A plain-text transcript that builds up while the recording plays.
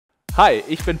Hi,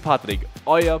 ich bin Patrick,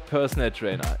 euer Personal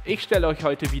Trainer. Ich stelle euch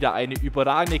heute wieder eine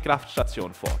überragende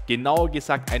Kraftstation vor. Genauer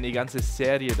gesagt eine ganze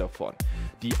Serie davon.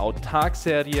 Die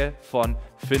Autark-Serie von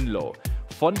Finlow.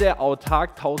 Von der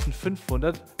Autark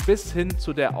 1500 bis hin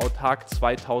zu der Autark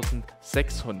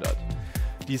 2600.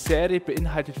 Die Serie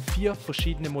beinhaltet 4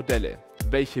 verschiedene Modelle.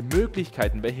 Welche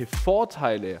Möglichkeiten, welche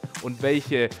Vorteile und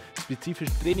welche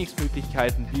spezifischen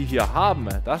Trainingsmöglichkeiten wir hier haben,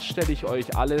 das stelle ich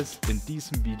euch alles in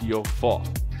diesem Video vor.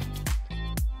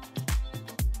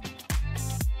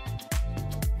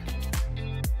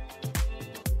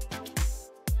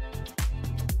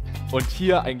 Und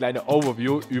hier ein kleiner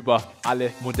Overview über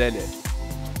alle Modelle.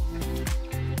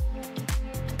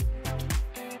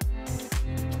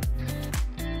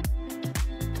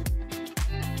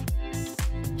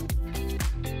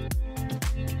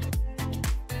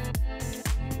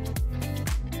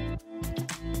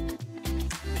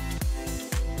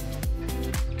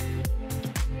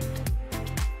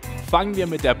 Fangen wir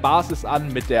mit der Basis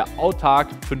an, mit der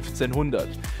Autark 1500.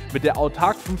 Mit der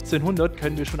Autark 1500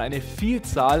 können wir schon eine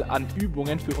Vielzahl an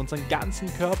Übungen für unseren ganzen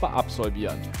Körper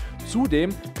absolvieren.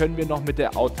 Zudem können wir noch mit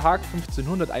der Autark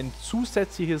 1500 ein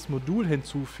zusätzliches Modul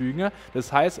hinzufügen,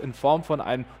 das heißt in Form von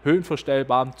einem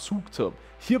höhenverstellbaren Zugturm.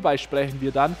 Hierbei sprechen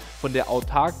wir dann von der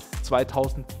Autark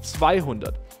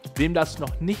 2200. Wem das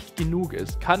noch nicht genug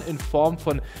ist, kann in Form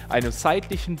von einer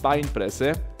seitlichen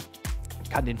Beinpresse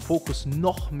den Fokus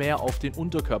noch mehr auf den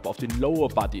Unterkörper, auf den Lower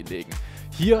Body legen.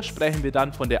 Hier sprechen wir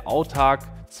dann von der Autark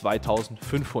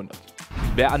 2500.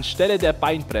 Wer anstelle der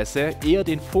Beinpresse eher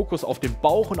den Fokus auf den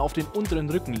Bauch und auf den unteren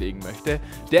Rücken legen möchte,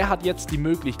 der hat jetzt die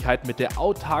Möglichkeit, mit der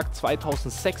Autark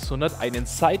 2600 einen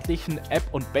seitlichen Ab-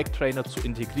 und Backtrainer zu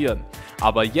integrieren.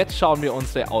 Aber jetzt schauen wir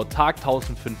unsere Autark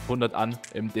 1500 an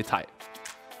im Detail.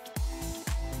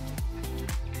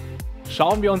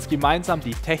 Schauen wir uns gemeinsam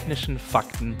die technischen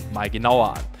Fakten mal genauer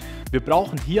an. Wir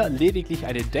brauchen hier lediglich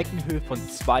eine Deckenhöhe von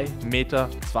 2,20 Meter,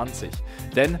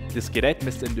 denn das Gerät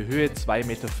misst in der Höhe 2,15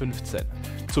 Meter.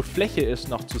 Zur Fläche ist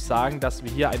noch zu sagen, dass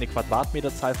wir hier eine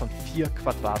Quadratmeterzahl von 4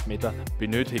 Quadratmeter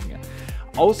benötigen.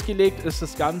 Ausgelegt ist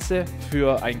das Ganze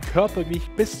für ein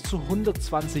Körpergewicht bis zu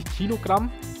 120 Kilogramm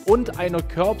und einer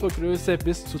Körpergröße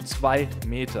bis zu 2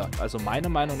 Meter. Also meiner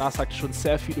Meinung nach sagt schon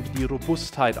sehr viel über die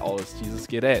Robustheit aus dieses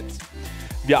Geräts.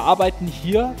 Wir arbeiten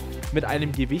hier mit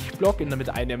einem Gewichtblock, mit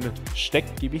einem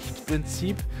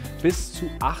Steckgewichtprinzip bis zu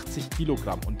 80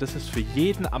 Kilogramm. Und das ist für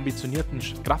jeden ambitionierten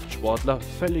Kraftsportler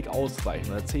völlig ausreichend.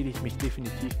 Da zähle ich mich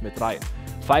definitiv mit rein.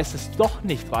 Falls es doch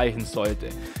nicht reichen sollte,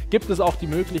 gibt es auch die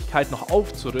Möglichkeit noch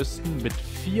aufzurüsten mit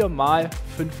 4 x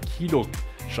 5 Kilo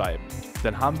Scheiben.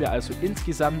 Dann haben wir also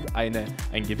insgesamt ein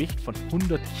Gewicht von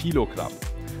 100 Kilogramm.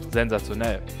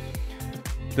 Sensationell.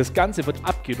 Das Ganze wird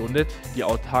abgerundet, die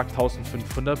Autark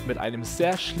 1500, mit einem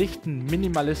sehr schlichten,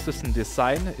 minimalistischen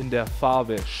Design in der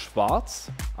Farbe Schwarz,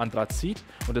 Anthrazit,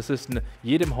 und das ist in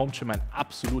jedem Home Gym ein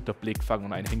absoluter Blickfang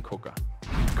und ein Hingucker.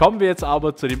 Kommen wir jetzt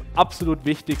aber zu dem absolut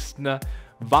wichtigsten: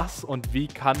 Was und wie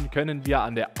können wir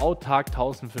an der Autark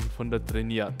 1500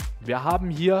 trainieren? Wir haben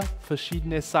hier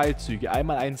verschiedene Seilzüge.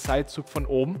 Einmal einen Seilzug von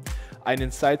oben,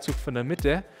 einen Seilzug von der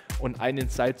Mitte und einen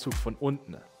Seilzug von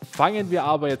unten. Fangen wir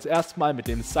aber jetzt erstmal mit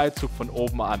dem Seilzug von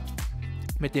oben an.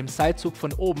 Mit dem Seilzug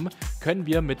von oben können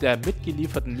wir mit der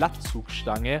mitgelieferten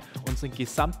Latzugstange unseren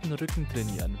gesamten Rücken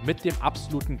trainieren. Mit dem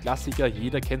absoluten Klassiker,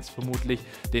 jeder kennt es vermutlich,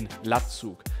 den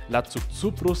Latzug. Latzug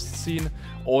zur Brust ziehen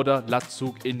oder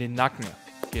Latzug in den Nacken.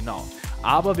 Genau.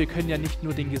 Aber wir können ja nicht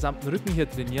nur den gesamten Rücken hier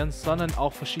trainieren, sondern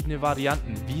auch verschiedene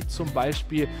Varianten, wie zum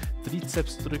Beispiel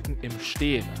Trizepsdrücken im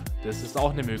Stehen. Das ist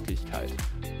auch eine Möglichkeit.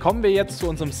 Kommen wir jetzt zu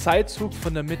unserem Seilzug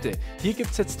von der Mitte. Hier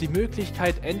gibt es jetzt die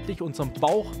Möglichkeit, endlich unseren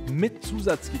Bauch mit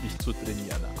Zusatzgewicht zu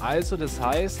trainieren. Also das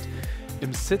heißt,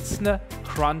 im Sitzen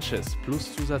Crunches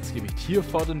plus Zusatzgewicht. Hier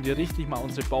fordern wir richtig mal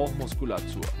unsere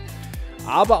Bauchmuskulatur.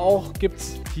 Aber auch gibt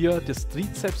es hier das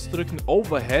Trizepsdrücken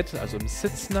Overhead, also im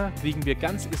Sitzen kriegen wir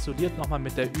ganz isoliert nochmal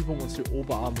mit der Übung unsere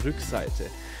Oberarmrückseite.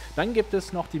 Dann gibt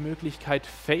es noch die Möglichkeit,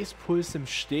 Facepulse im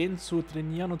Stehen zu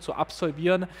trainieren und zu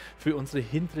absolvieren für unsere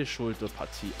hintere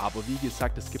Schulterpartie. Aber wie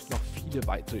gesagt, es gibt noch viele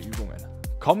weitere Übungen.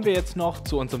 Kommen wir jetzt noch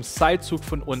zu unserem Seilzug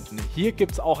von unten. Hier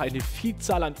gibt es auch eine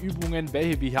Vielzahl an Übungen,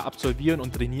 welche wir hier absolvieren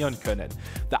und trainieren können.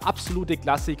 Der absolute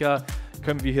Klassiker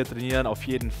können wir hier trainieren, auf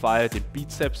jeden Fall den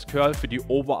Bizeps Curl für die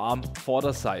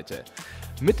Oberarm-Vorderseite.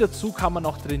 Mit dazu kann man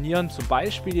noch trainieren, zum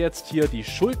Beispiel jetzt hier die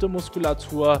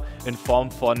Schultermuskulatur in Form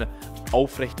von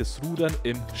aufrechtes Rudern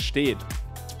im Stehen.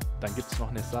 Dann gibt es noch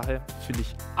eine Sache, finde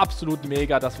ich absolut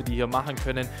mega, dass wir die hier machen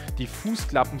können. Die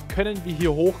Fußklappen können wir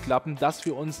hier hochklappen, dass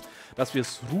wir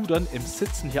das Rudern im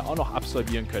Sitzen hier auch noch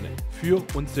absolvieren können. Für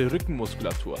unsere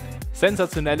Rückenmuskulatur.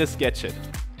 Sensationelles Gadget.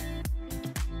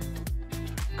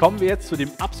 Kommen wir jetzt zu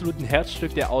dem absoluten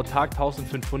Herzstück der Autark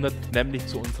 1500, nämlich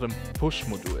zu unserem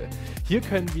Push-Modul. Hier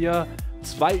können wir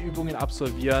 2 Übungen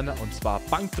absolvieren, und zwar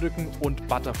Bankdrücken und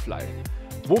Butterfly.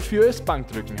 Wofür ist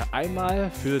Bankdrücken?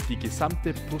 Einmal für die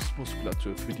gesamte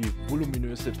Brustmuskulatur, für die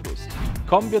voluminöse Brust.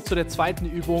 Kommen wir zu der zweiten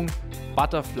Übung,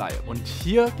 Butterfly. Und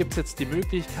hier gibt es jetzt die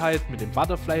Möglichkeit, mit dem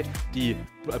Butterfly die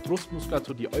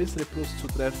Brustmuskulatur, die äußere Brust zu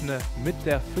treffen, mit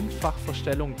der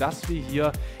 5-fach-Verstellung, dass wir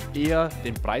hier eher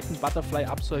den breiten Butterfly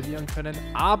absolvieren können,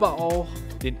 aber auch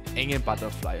den engen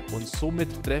Butterfly. Und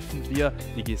somit treffen wir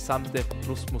die gesamte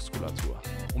Brustmuskulatur.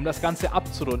 Um das Ganze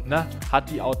abzurunden, hat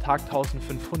die Autark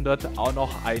 1500 auch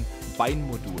noch ein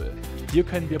Beinmodul. Hier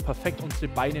können wir perfekt unsere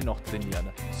Beine noch trainieren.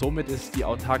 Somit ist die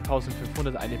Autark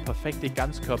 1500 eine perfekte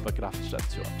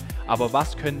Ganzkörperkraftstation. Aber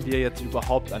was können wir jetzt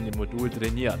überhaupt an dem Modul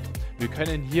trainieren? Wir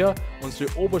können hier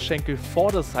unsere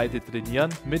Oberschenkelvorderseite trainieren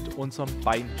mit unserem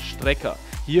Beinstrecker.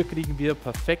 Hier kriegen wir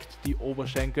perfekt die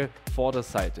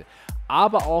Oberschenkelvorderseite.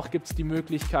 Aber auch gibt es die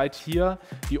Möglichkeit, hier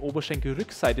die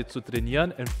Oberschenkelrückseite zu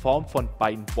trainieren in Form von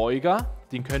Beinbeuger.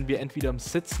 Den können wir entweder im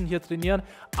Sitzen hier trainieren,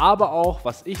 aber auch,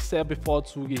 was ich sehr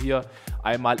bevorzuge, hier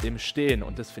einmal im Stehen.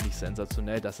 Und das finde ich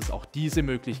sensationell, dass es auch diese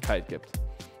Möglichkeit gibt.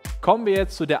 Kommen wir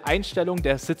jetzt zu der Einstellung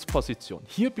der Sitzposition.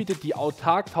 Hier bietet die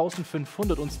Autark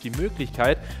 1500 uns die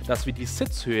Möglichkeit, dass wir die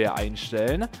Sitzhöhe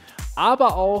einstellen,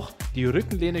 aber auch die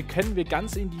Rückenlehne können wir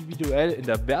ganz individuell in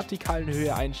der vertikalen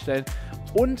Höhe einstellen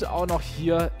und auch noch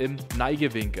hier im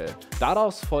Neigewinkel.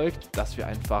 Daraus folgt, dass wir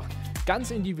einfach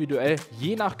ganz individuell,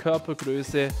 je nach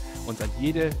Körpergröße, uns an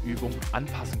jede Übung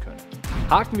anpassen können.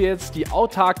 Haken wir jetzt die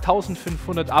Autark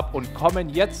 1500 ab und kommen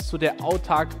jetzt zu der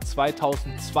Autark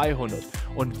 2200.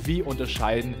 Und wie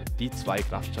unterscheiden die 2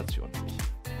 Kraftstationen sich?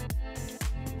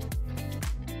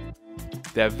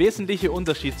 Der wesentliche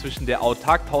Unterschied zwischen der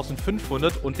Autark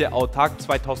 1500 und der Autark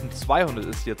 2200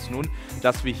 ist jetzt nun,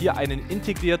 dass wir hier einen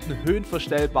integrierten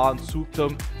höhenverstellbaren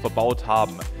Zugturm verbaut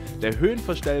haben. Der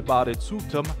höhenverstellbare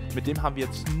Zugturm, mit dem haben wir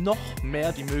jetzt noch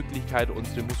mehr die Möglichkeit,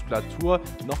 unsere Muskulatur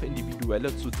noch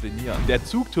individueller zu trainieren. Der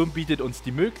Zugturm bietet uns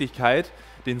die Möglichkeit,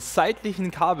 den seitlichen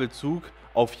Kabelzug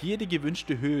auf jede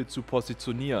gewünschte Höhe zu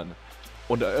positionieren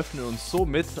und eröffnen uns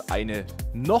somit eine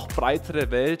noch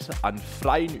breitere Welt an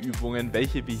freien Übungen,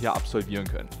 welche wir hier absolvieren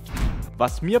können.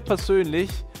 Was mir persönlich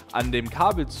an dem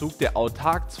Kabelzug der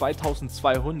Autark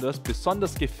 2200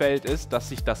 besonders gefällt, ist, dass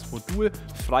sich das Modul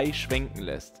frei schwenken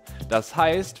lässt. Das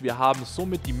heißt, wir haben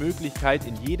somit die Möglichkeit,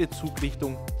 in jede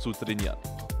Zugrichtung zu trainieren.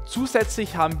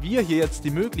 Zusätzlich haben wir hier jetzt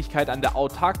die Möglichkeit, an der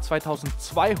Autark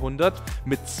 2200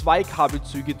 mit 2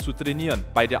 Kabelzüge zu trainieren.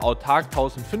 Bei der Autark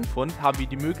 1500 haben wir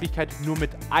die Möglichkeit, nur mit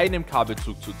einem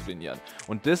Kabelzug zu trainieren.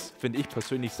 Und das finde ich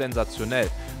persönlich sensationell.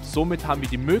 Somit haben wir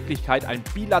die Möglichkeit, ein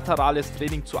bilaterales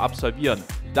Training zu absolvieren.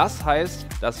 Das heißt,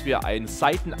 dass wir ein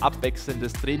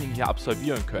seitenabwechselndes Training hier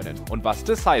absolvieren können. Und was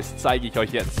das heißt, zeige ich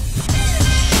euch jetzt.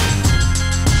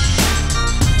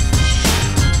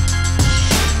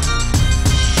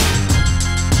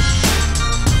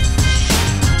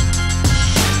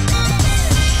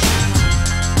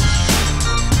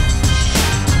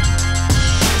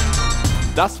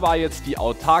 Das war jetzt die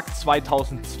Autark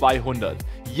 2200.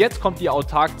 Jetzt kommt die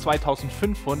Autark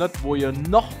 2500, wo ihr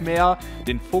noch mehr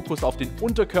den Fokus auf den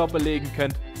Unterkörper legen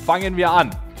könnt. Fangen wir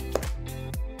an!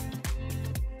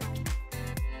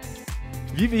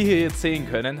 Wie wir hier jetzt sehen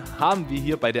können, haben wir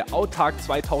hier bei der Autark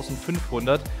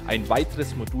 2500 ein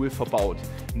weiteres Modul verbaut,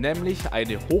 nämlich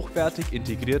eine hochwertig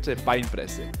integrierte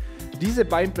Beinpresse. Diese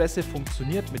Beinpresse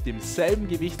funktioniert mit demselben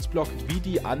Gewichtsblock wie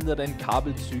die anderen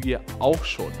Kabelzüge auch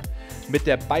schon. Mit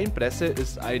der Beinpresse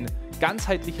ist ein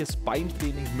ganzheitliches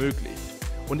Beintraining möglich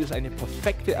und ist eine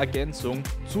perfekte Ergänzung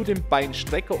zu dem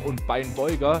Beinstrecker und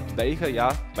Beinbeuger, welcher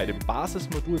ja bei dem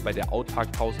Basismodul bei der Autark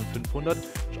 1500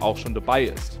 auch schon dabei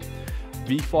ist.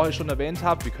 Wie ich vorher schon erwähnt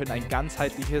habe, wir können ein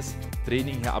ganzheitliches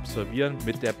Training hier absolvieren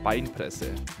mit der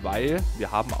Beinpresse, weil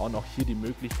wir haben auch noch hier die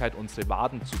Möglichkeit, unsere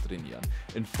Waden zu trainieren,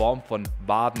 in Form von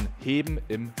Wadenheben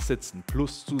im Sitzen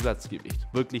plus Zusatzgewicht.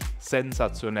 Wirklich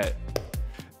sensationell.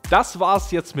 Das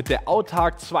war's jetzt mit der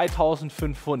Autark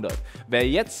 2500. Wer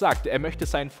jetzt sagt, er möchte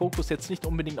seinen Fokus jetzt nicht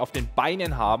unbedingt auf den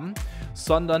Beinen haben,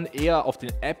 sondern eher auf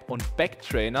den Ab- und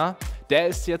Backtrainer, der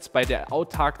ist jetzt bei der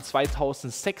Autark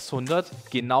 2600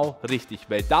 genau richtig,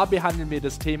 weil da behandeln wir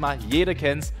das Thema, jeder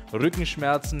kennt's,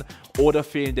 Rückenschmerzen oder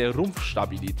fehlende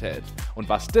Rumpfstabilität. Und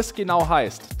was das genau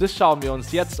heißt, das schauen wir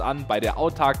uns jetzt an bei der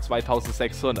Autark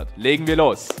 2600. Legen wir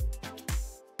los!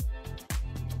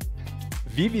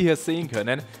 Wie wir hier sehen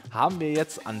können, haben wir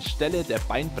jetzt anstelle der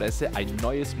Beinpresse ein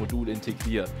neues Modul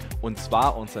integriert, und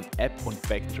zwar unseren Ab- und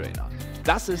Backtrainer.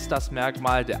 Das ist das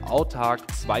Merkmal der Autark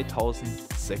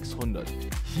 2600.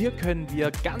 Hier können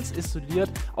wir ganz isoliert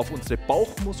auf unsere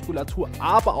Bauchmuskulatur,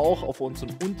 aber auch auf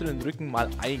unseren unteren Rücken mal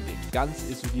eingehen. Ganz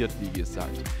isoliert, wie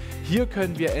gesagt. Hier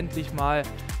können wir endlich mal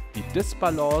die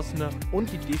Disbalancen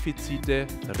und die Defizite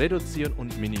reduzieren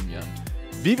und minimieren.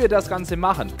 Wie wir das Ganze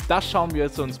machen, das schauen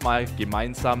wir uns mal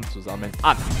gemeinsam zusammen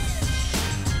an.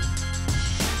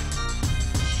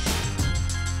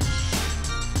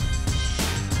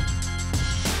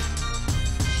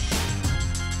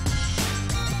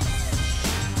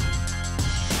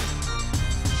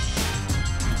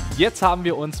 Jetzt haben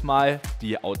wir uns mal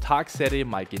die Autark-Serie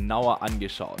mal genauer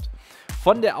angeschaut.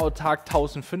 Von der Autark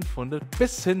 1500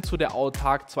 bis hin zu der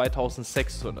Autark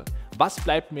 2600. Was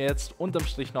bleibt mir jetzt unterm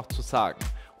Strich noch zu sagen?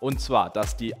 Und zwar,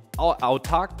 dass die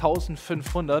Autark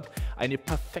 1500 eine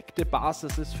perfekte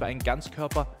Basis ist für ein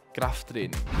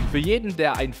Ganzkörper-Krafttraining. Für jeden,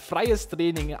 der ein freies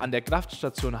Training an der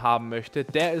Kraftstation haben möchte,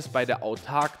 der ist bei der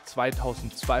Autark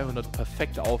 2200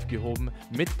 perfekt aufgehoben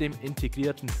mit dem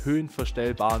integrierten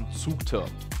höhenverstellbaren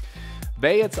Zugturm.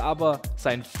 Wer jetzt aber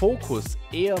seinen Fokus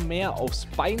eher mehr aufs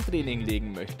Beintraining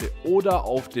legen möchte oder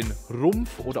auf den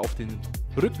Rumpf oder auf den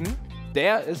Rücken,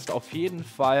 der ist auf jeden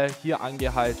Fall hier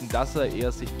angehalten, dass er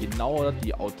eher sich genauer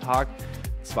die Autark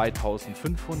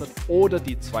 2500 oder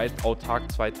die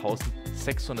Autark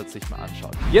 2600 sich mal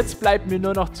anschaut. Jetzt bleibt mir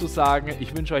nur noch zu sagen,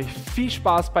 ich wünsche euch viel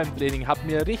Spaß beim Training, hat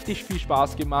mir richtig viel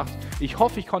Spaß gemacht. Ich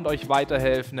hoffe, ich konnte euch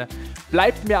weiterhelfen.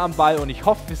 Bleibt mir am Ball und ich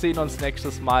hoffe, wir sehen uns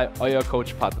nächstes Mal. Euer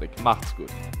Coach Patrick. Macht's gut.